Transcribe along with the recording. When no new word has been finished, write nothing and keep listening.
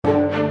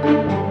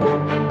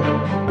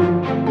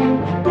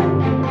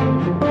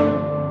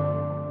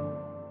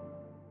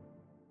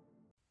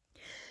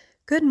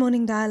Good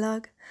morning,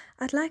 dialogue.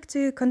 I'd like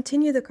to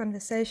continue the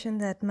conversation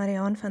that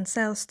Marianne van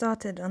Zyl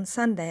started on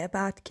Sunday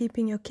about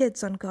keeping your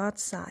kids on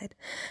God's side.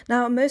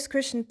 Now, most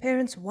Christian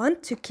parents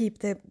want to keep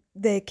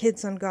their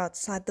kids on God's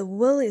side. The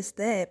will is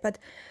there, but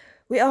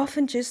we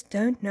often just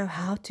don't know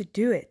how to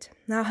do it.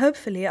 Now,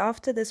 hopefully,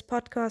 after this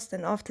podcast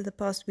and after the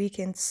past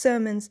weekend's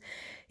sermons,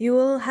 you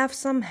will have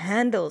some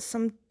handles,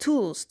 some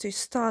tools to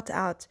start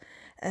out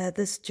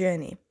this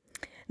journey.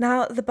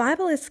 Now, the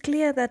Bible is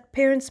clear that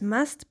parents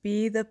must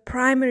be the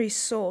primary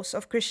source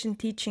of Christian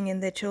teaching in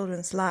their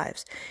children's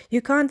lives.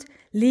 You can't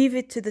leave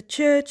it to the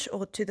church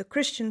or to the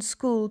Christian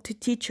school to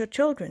teach your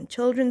children.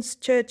 Children's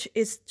church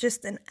is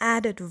just an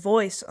added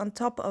voice on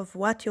top of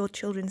what your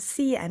children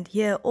see and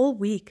hear all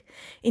week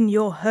in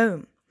your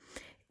home.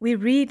 We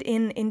read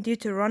in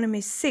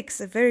Deuteronomy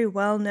 6, a very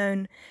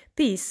well-known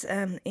piece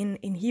in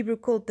Hebrew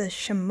called the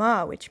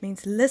Shema, which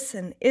means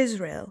listen,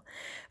 Israel,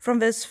 from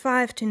verse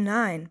 5 to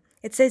 9.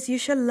 It says, "You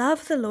shall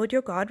love the Lord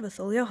your God with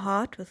all your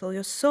heart, with all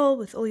your soul,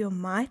 with all your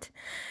might.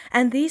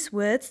 And these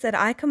words that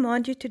I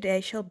command you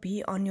today shall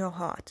be on your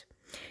heart.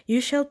 You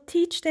shall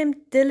teach them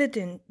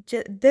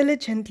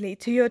diligently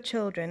to your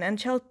children, and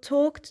shall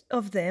talk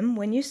of them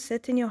when you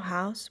sit in your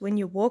house, when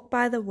you walk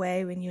by the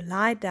way, when you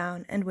lie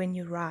down, and when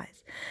you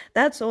rise."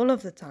 That's all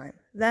of the time.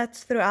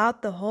 That's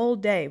throughout the whole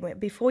day,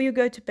 before you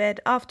go to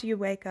bed, after you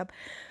wake up,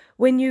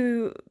 when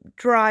you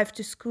drive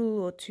to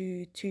school or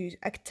to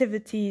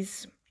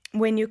activities,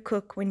 when you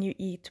cook, when you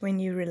eat, when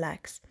you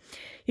relax.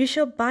 "You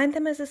shall bind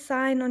them as a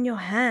sign on your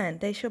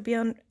hand. They shall be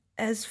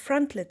as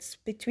frontlets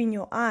between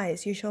your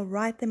eyes. You shall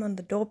write them on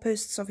the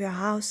doorposts of your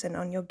house and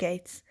on your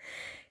gates."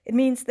 It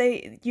means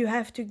you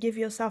have to give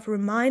yourself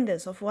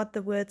reminders of what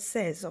the word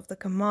says, of the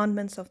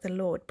commandments of the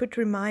Lord. Put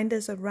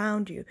reminders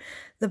around you.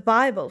 The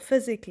Bible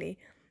physically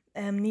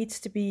needs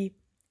to be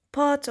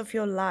part of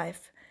your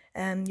life.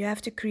 You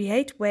have to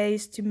create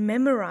ways to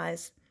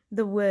memorize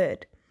the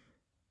word.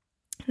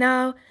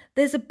 Now,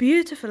 there's a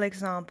beautiful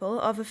example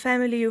of a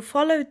family who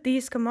followed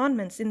these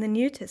commandments in the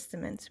New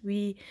Testament.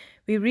 We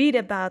read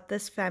about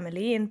this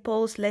family in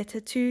Paul's letter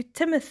to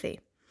Timothy.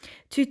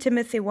 2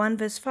 Timothy 1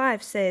 verse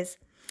 5 says,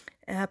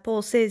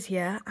 Paul says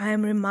here, "I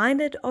am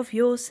reminded of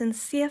your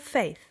sincere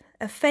faith,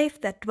 a faith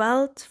that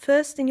dwelt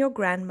first in your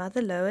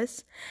grandmother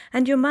Lois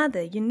and your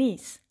mother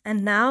Eunice,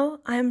 and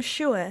now, I am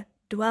sure,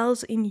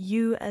 dwells in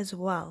you as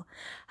well."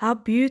 How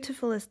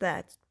beautiful is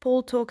that?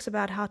 Paul talks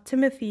about how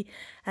Timothy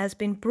has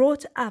been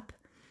brought up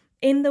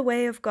in the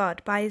way of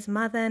God by his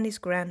mother and his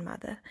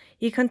grandmother.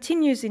 He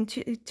continues in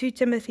 2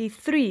 Timothy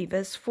 3,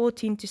 verse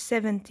 14 to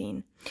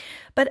 17.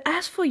 "But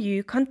as for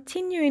you,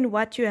 continue in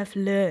what you have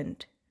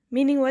learned,"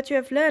 meaning what you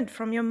have learned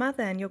from your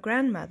mother and your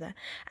grandmother,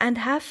 "and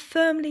have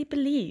firmly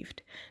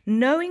believed,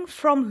 knowing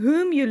from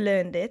whom you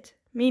learned it,"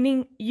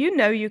 meaning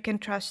you can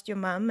trust your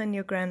mum and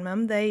your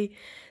grandmum.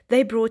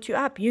 They brought you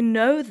up. You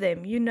know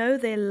them. You know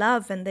their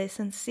love and their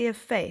sincere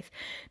faith.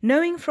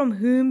 "Knowing from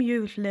whom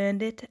you've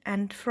learned it,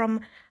 and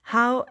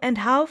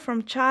how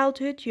from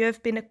childhood you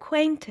have been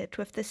acquainted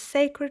with the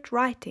sacred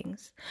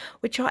writings,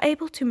 which are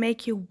able to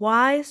make you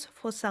wise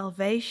for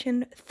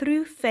salvation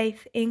through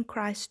faith in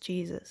Christ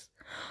Jesus.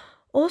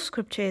 All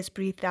scripture is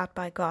breathed out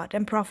by God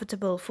and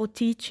profitable for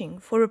teaching,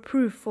 for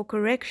reproof, for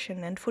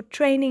correction, and for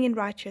training in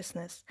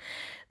righteousness,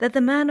 that the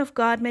man of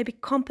God may be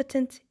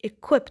competent,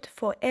 equipped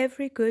for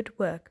every good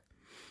work."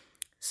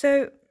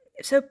 So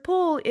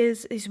Paul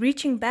is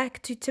reaching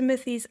back to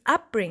Timothy's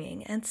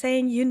upbringing and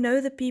saying, you know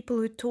the people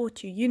who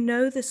taught you, you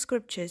know the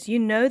scriptures, you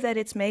know that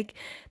it's made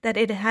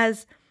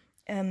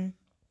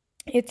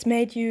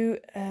you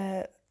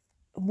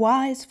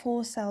wise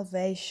for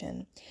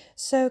salvation.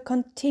 So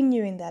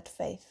continue in that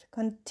faith,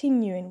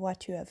 continue in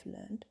what you have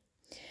learned.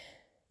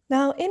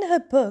 Now, in her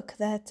book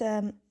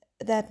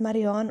that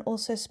Marianne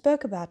also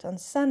spoke about on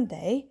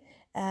Sunday,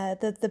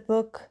 the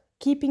book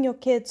Keeping Your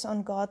Kids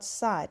on God's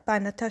Side by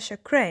Natasha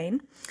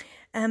Crane,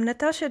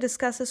 Natasha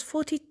discusses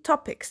 40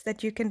 topics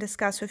that you can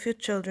discuss with your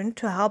children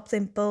to help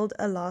them build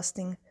a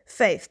lasting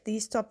faith.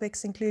 These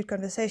topics include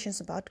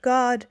conversations about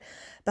God,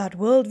 about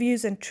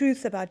worldviews and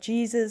truth, about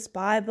Jesus,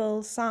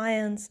 Bible,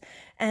 science,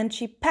 and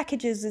she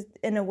packages it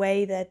in a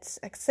way that's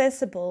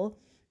accessible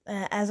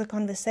as a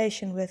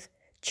conversation with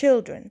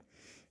children.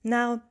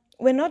 Now,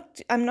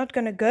 I'm not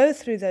going to go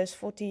through those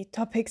 40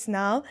 topics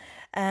now.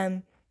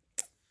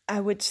 I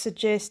would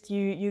suggest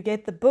you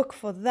get the book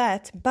for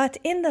that. But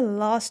in the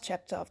last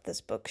chapter of this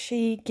book,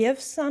 she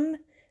gives some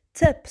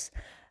tips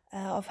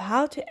of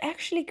how to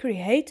actually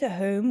create a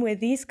home where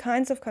these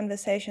kinds of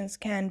conversations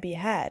can be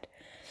had.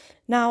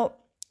 Now,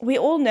 we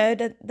all know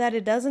that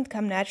it doesn't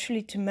come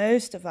naturally to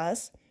most of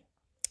us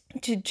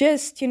to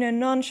just,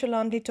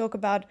 nonchalantly talk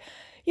about,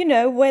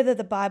 whether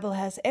the Bible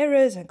has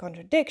errors and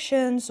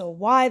contradictions or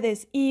why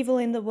there's evil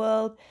in the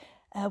world.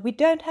 We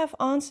don't have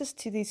answers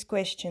to these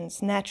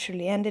questions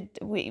naturally, and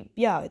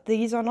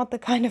these are not the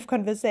kind of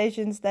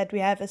conversations that we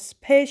have,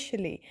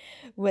 especially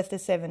with the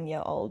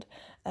 7-year-old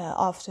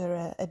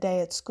after a day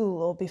at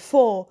school or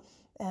before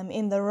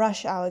in the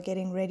rush hour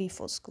getting ready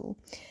for school.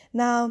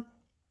 Now,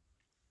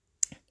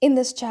 in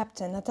this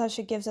chapter,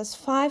 Natasha gives us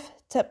 5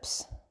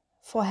 tips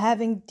for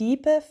having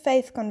deeper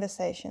faith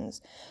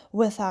conversations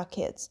with our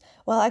kids?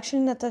 Well,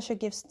 actually, Natasha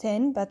gives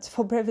 10, but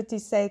for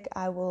brevity's sake,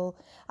 I will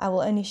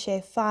only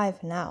share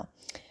 5 now.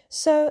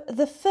 So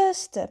the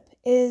first tip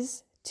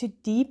is to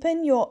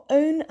deepen your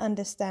own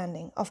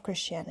understanding of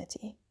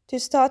Christianity, to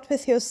start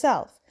with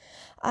yourself.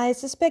 I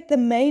suspect the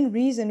main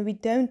reason we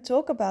don't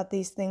talk about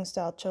these things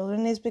to our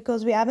children is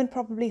because we haven't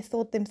probably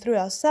thought them through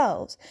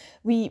ourselves.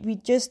 We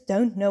just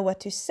don't know what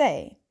to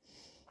say.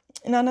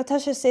 Now,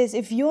 Natasha says,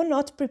 if you're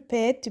not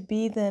prepared to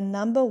be the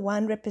number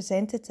one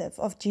representative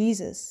of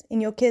Jesus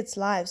in your kids'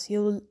 lives,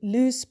 you'll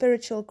lose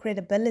spiritual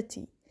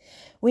credibility.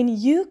 When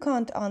you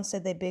can't answer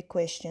their big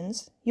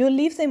questions, you'll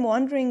leave them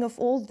wondering if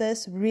all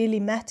this really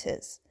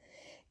matters,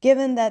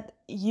 given that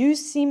you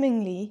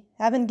seemingly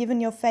haven't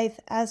given your faith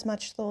as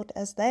much thought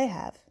as they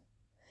have.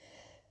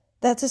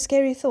 That's a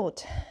scary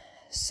thought.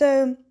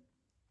 So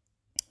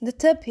the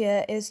tip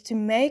here is to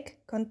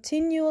make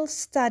continual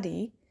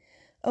study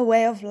a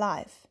way of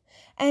life.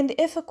 And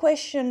if a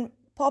question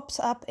pops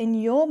up in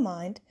your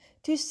mind,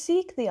 to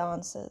seek the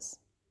answers,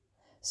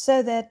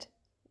 so that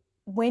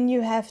when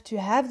you have to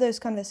have those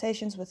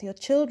conversations with your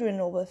children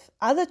or with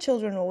other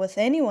children or with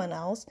anyone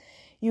else,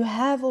 you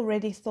have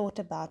already thought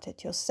about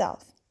it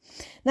yourself.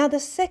 Now, the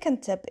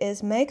second tip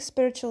is make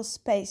spiritual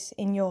space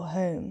in your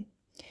home.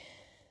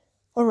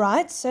 All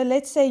right, so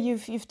let's say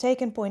you've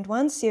taken point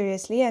 1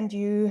 seriously and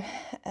you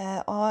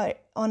are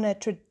on a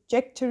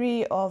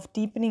trajectory of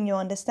deepening your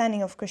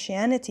understanding of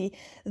Christianity.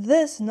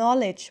 This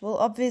knowledge will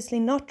obviously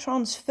not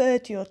transfer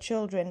to your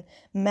children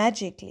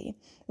magically.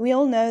 We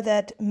all know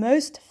that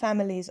most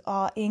families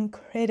are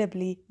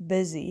incredibly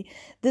busy.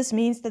 This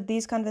means that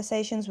these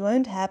conversations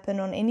won't happen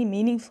on any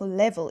meaningful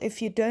level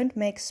if you don't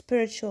make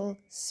spiritual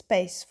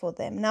space for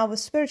them. Now, with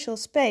spiritual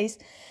space,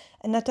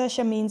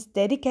 Natasha means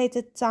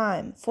dedicated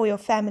time for your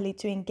family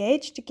to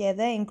engage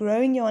together in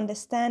growing your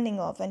understanding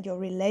of and your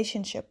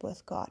relationship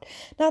with God.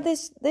 Now,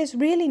 there's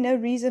really no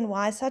reason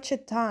why such a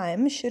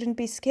time shouldn't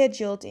be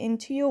scheduled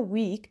into your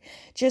week,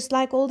 just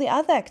like all the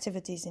other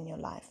activities in your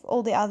life,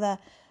 all the other,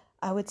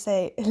 I would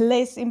say,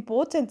 less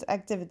important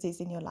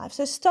activities in your life.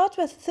 So start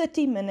with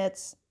 30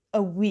 minutes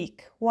a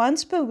week,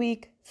 once per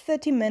week,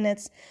 30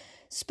 minutes,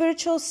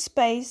 spiritual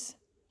space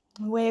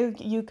where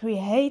you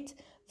create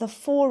the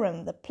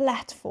forum, the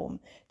platform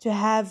to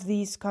have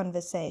these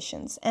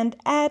conversations, and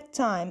add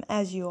time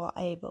as you are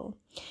able.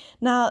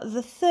 Now,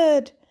 the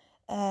third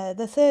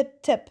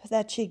tip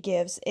that she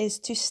gives is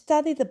to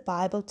study the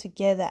Bible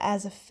together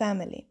as a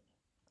family.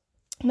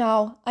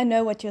 Now, I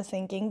know what you're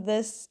thinking.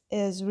 This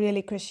is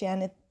really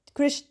Christian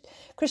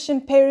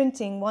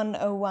parenting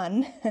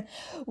 101.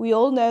 We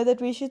all know that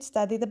we should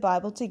study the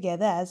Bible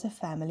together as a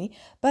family,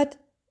 but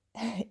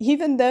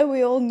even though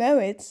we all know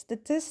it,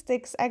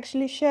 statistics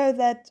actually show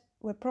that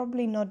we're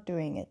probably not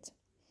doing it.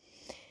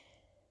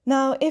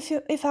 Now,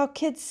 if our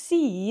kids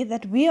see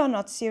that we are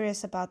not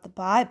serious about the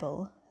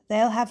Bible,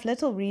 they'll have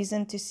little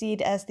reason to see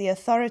it as the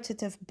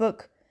authoritative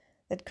book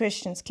that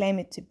Christians claim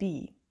it to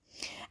be.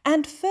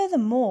 And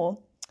furthermore,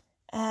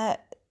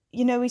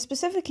 we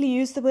specifically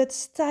use the word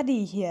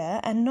study here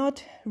and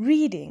not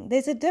reading.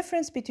 There's a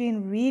difference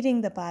between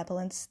reading the Bible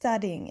and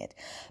studying it.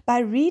 By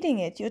reading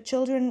it, your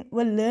children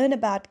will learn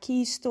about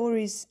key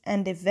stories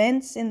and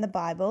events in the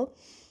Bible,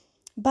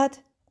 but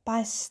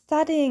by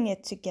studying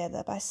it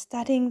together, by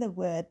studying the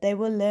Word, they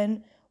will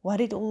learn what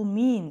it all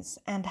means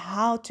and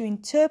how to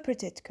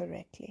interpret it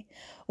correctly.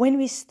 When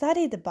we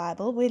study the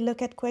Bible, we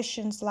look at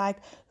questions like,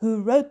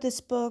 who wrote this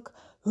book?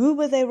 Who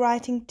were they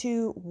writing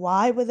to?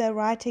 Why were they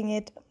writing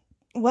it?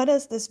 What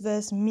does this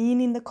verse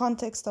mean in the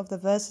context of the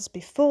verses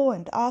before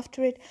and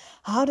after it?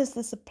 How does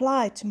this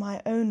apply to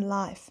my own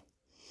life?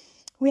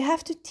 We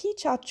have to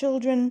teach our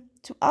children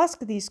to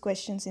ask these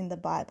questions in the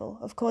Bible.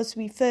 Of course,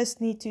 we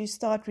first need to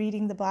start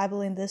reading the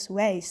Bible in this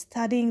way,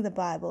 studying the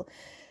Bible,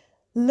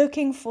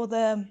 looking for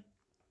the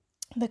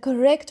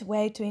correct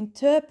way to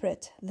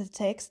interpret the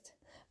text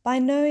by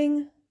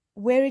knowing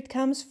where it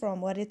comes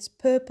from, what its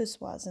purpose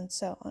was, and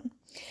so on.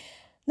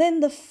 Then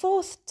the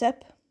fourth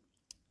tip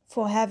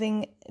for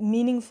having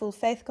meaningful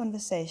faith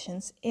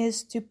conversations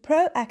is to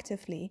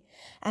proactively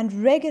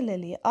and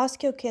regularly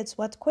ask your kids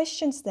what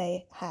questions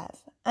they have,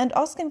 and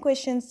ask them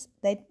questions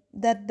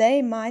that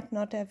they might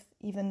not have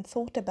even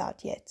thought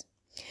about yet.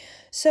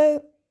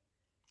 So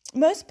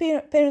most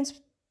parents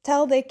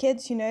tell their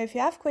kids, if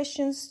you have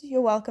questions,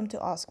 you're welcome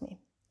to ask me.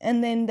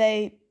 And then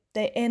they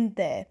end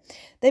there.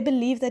 They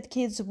believe that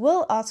kids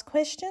will ask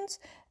questions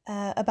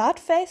about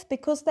faith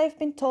because they've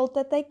been told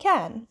that they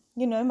can.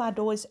 My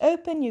door is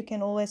open. You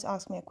can always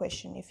ask me a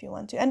question if you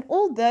want to. And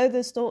although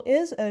this door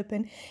is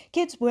open,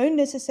 kids won't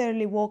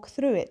necessarily walk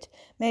through it.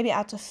 Maybe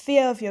out of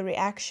fear of your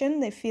reaction,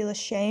 they feel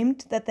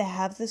ashamed that they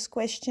have this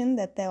question,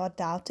 that they are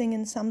doubting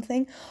in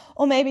something,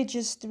 or maybe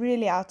just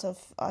really out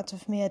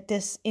of mere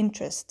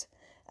disinterest.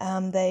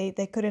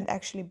 They couldn't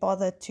actually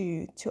bother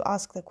to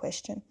ask the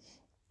question.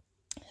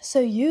 So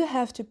you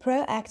have to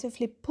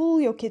proactively pull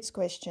your kids'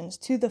 questions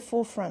to the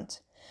forefront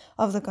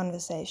of the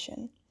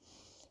conversation.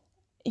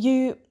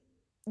 You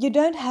you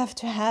don't have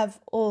to have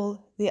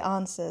all the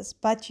answers,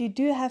 but you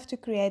do have to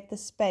create the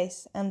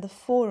space and the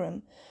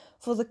forum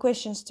for the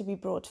questions to be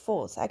brought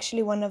forth.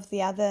 Actually, one of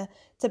the other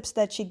tips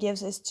that she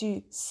gives is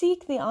to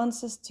seek the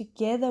answers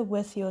together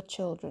with your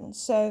children.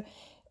 So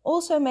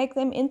also make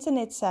them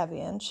internet savvy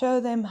and show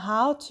them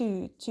how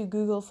to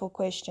Google for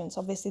questions.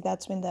 Obviously,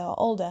 that's when they are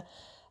older.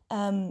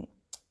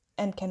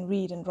 And can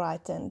read and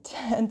write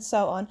and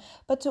so on,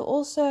 but to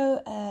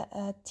also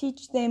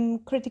teach them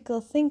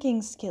critical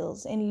thinking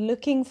skills in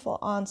looking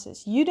for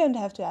answers. You don't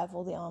have to have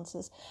all the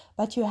answers,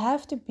 but you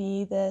have to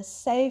be the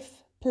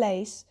safe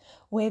place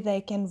where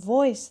they can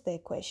voice their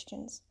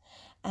questions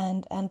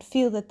and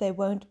feel that they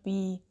won't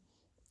be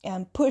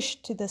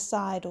pushed to the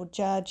side or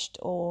judged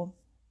or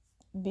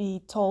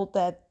be told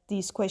that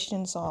these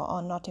questions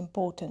are not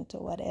important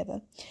or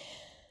whatever.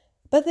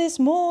 But there's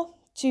more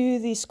to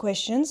these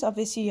questions.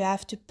 Obviously, you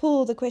have to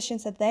pull the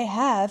questions that they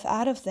have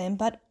out of them,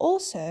 but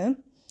also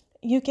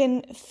you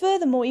can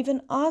furthermore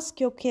even ask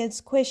your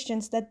kids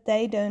questions that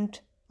they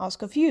don't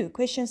ask of you,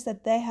 questions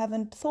that they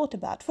haven't thought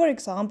about. For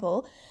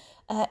example,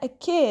 as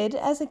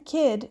a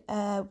kid,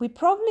 we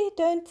probably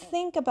don't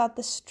think about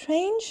the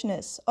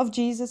strangeness of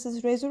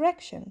Jesus'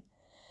 resurrection.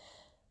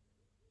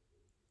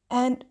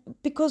 And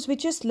because we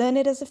just learn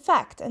it as a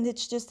fact, and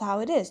it's just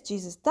how it is.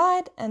 Jesus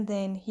died, and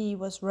then he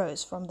was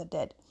rose from the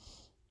dead.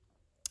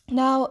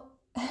 Now,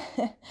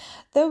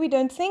 though we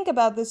don't think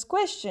about this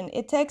question,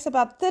 it takes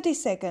about 30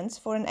 seconds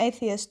for an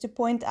atheist to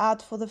point out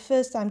for the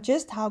first time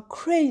just how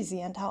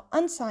crazy and how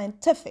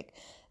unscientific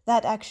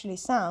that actually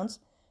sounds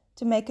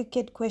to make a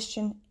kid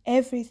question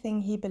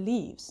everything he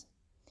believes.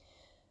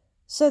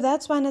 So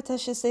that's why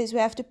Natasha says we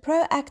have to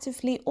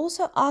proactively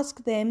also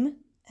ask them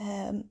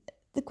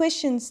the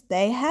questions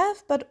they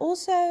have, but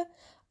also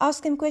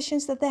ask them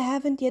questions that they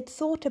haven't yet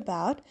thought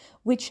about,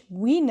 which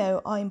we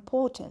know are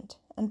important,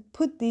 and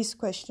put these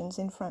questions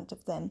in front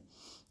of them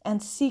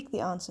and seek the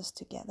answers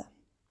together.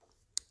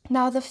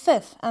 Now, the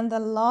fifth and the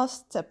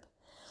last tip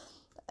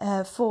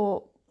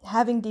for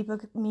having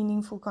deeper,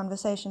 meaningful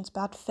conversations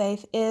about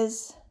faith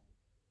is,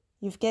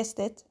 you've guessed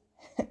it,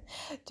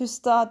 to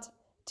start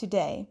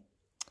today.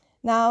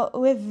 Now,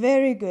 we're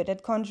very good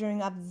at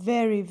conjuring up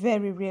very,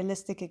 very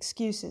realistic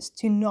excuses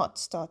to not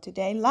start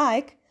today,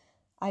 like,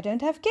 I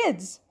don't have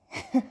kids.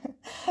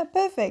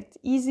 Perfect,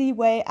 easy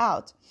way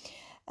out.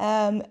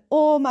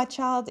 Or my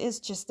child is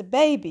just a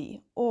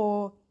baby.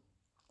 Or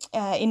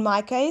in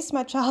my case,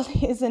 my child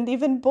isn't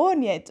even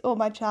born yet. Or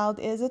my child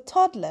is a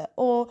toddler.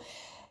 Or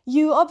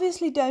you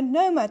obviously don't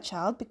know my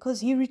child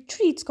because he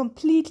retreats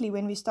completely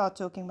when we start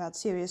talking about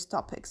serious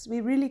topics.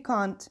 We really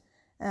can't.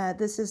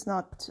 This is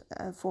not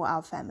for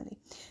our family.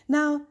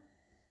 Now,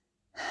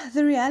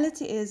 the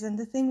reality is, and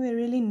the thing we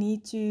really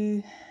need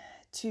to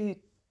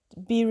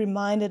be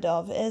reminded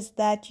of, is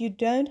that you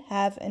don't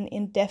have an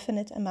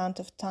indefinite amount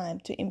of time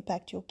to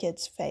impact your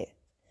kids' faith.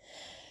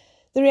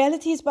 The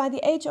reality is, by the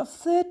age of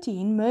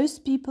 13,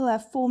 most people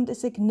have formed a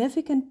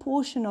significant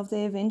portion of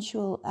their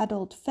eventual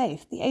adult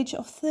faith. The age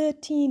of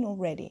 13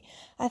 already.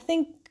 I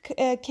think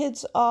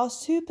kids are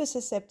super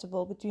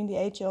susceptible between the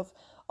age of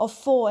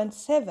 4 and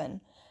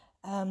 7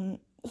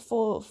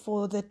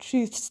 for the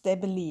truths they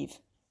believe.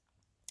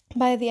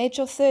 By the age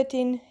of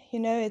 13,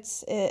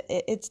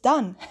 it's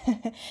done.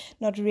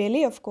 Not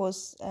really, of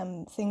course,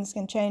 things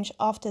can change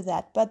after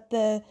that. But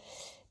the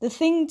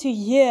thing to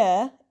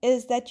hear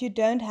is that you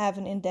don't have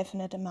an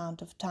indefinite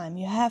amount of time.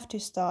 You have to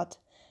start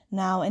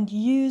now and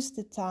use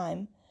the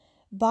time.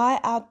 Buy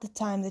out the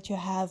time that you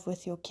have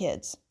with your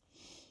kids.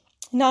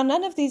 Now,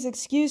 none of these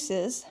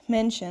excuses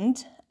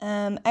mentioned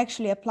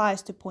actually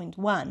applies to point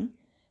 1,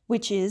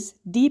 which is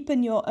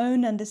deepen your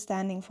own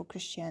understanding for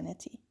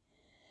Christianity.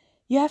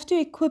 You have to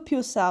equip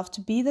yourself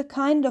to be the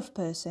kind of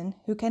person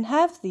who can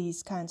have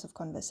these kinds of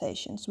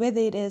conversations, whether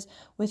it is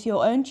with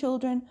your own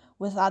children,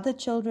 with other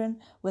children,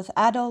 with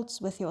adults,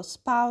 with your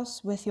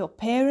spouse, with your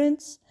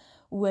parents,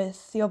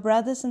 with your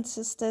brothers and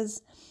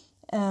sisters.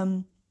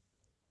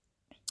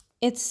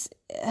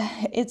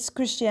 It's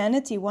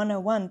Christianity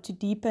 101 to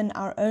deepen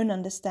our own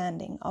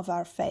understanding of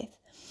our faith.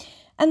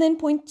 And then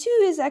point 2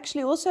 is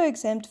actually also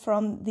exempt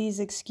from these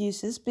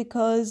excuses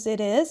because it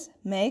is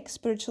make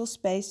spiritual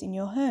space in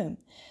your home.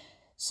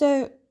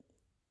 So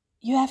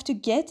you have to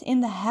get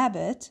in the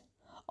habit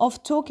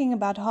of talking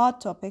about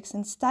hard topics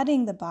and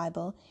studying the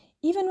Bible,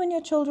 even when your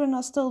children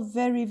are still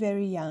very,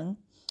 very young,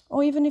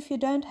 or even if you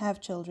don't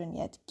have children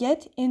yet.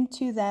 Get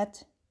into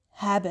that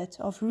habit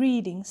of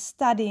reading,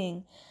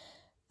 studying,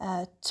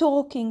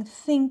 talking,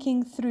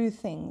 thinking through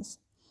things,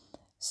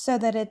 so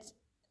that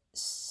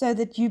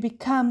you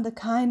become the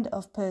kind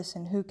of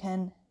person who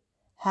can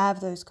have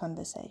those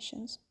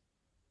conversations.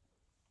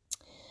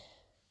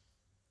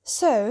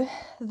 So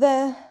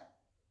the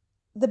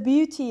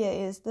beauty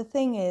is, the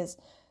thing is,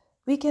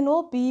 we can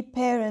all be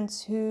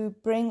parents who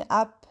bring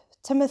up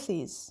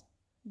Timothys,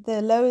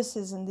 the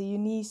Loises and the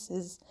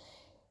Eunices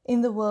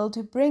in the world,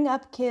 who bring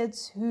up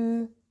kids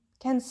who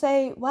can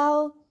say,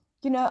 well,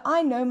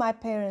 I know my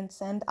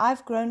parents and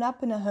I've grown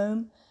up in a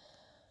home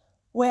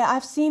where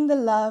I've seen the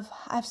love,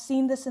 I've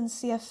seen the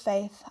sincere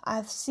faith,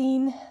 I've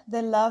seen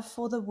the love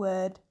for the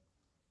word,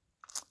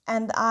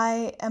 and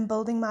I am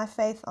building my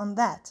faith on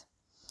that.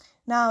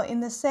 Now, in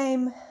the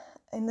same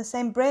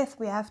breath,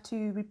 we have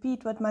to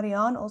repeat what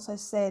Marianne also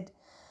said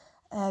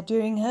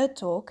during her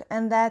talk,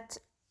 and that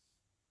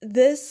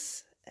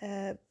these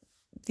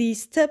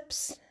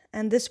tips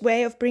and this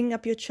way of bringing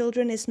up your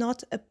children is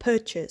not a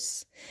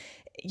purchase.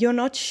 You're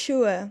not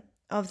sure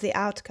of the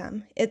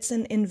outcome. It's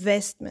an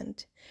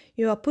investment.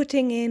 You are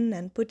putting in,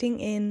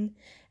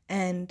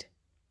 and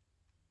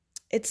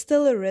it's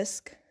still a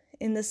risk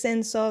in the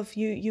sense of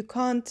you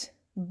can't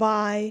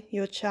buy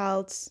your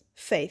child's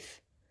faith.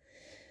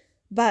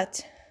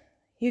 But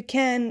you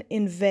can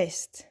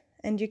invest,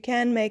 and you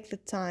can make the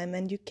time,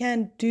 and you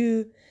can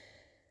do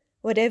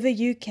whatever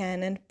you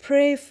can, and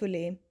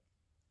prayerfully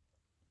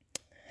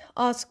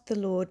ask the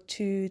Lord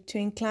to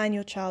incline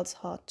your child's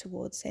heart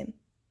towards Him.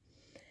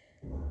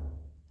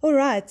 All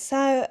right,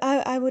 so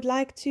I would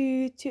like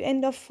to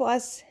end off for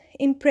us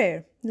in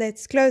prayer.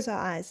 Let's close our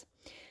eyes.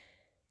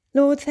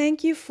 Lord,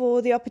 thank you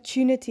for the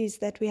opportunities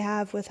that we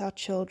have with our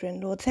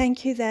children. Lord,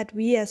 thank you that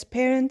we as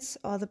parents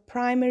are the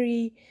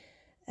primary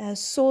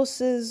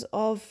sources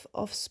of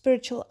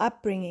spiritual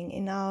upbringing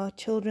in our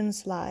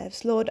children's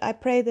lives. Lord, I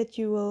pray that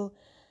you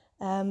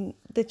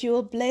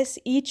will bless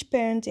each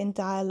parent in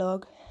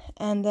dialogue,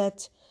 and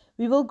that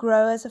we will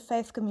grow as a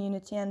faith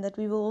community, and that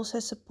we will also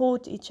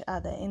support each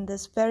other in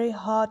this very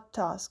hard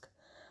task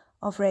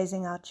of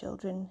raising our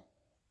children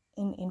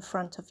in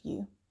front of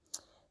you.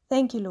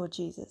 Thank you, Lord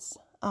Jesus.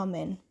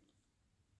 Amen.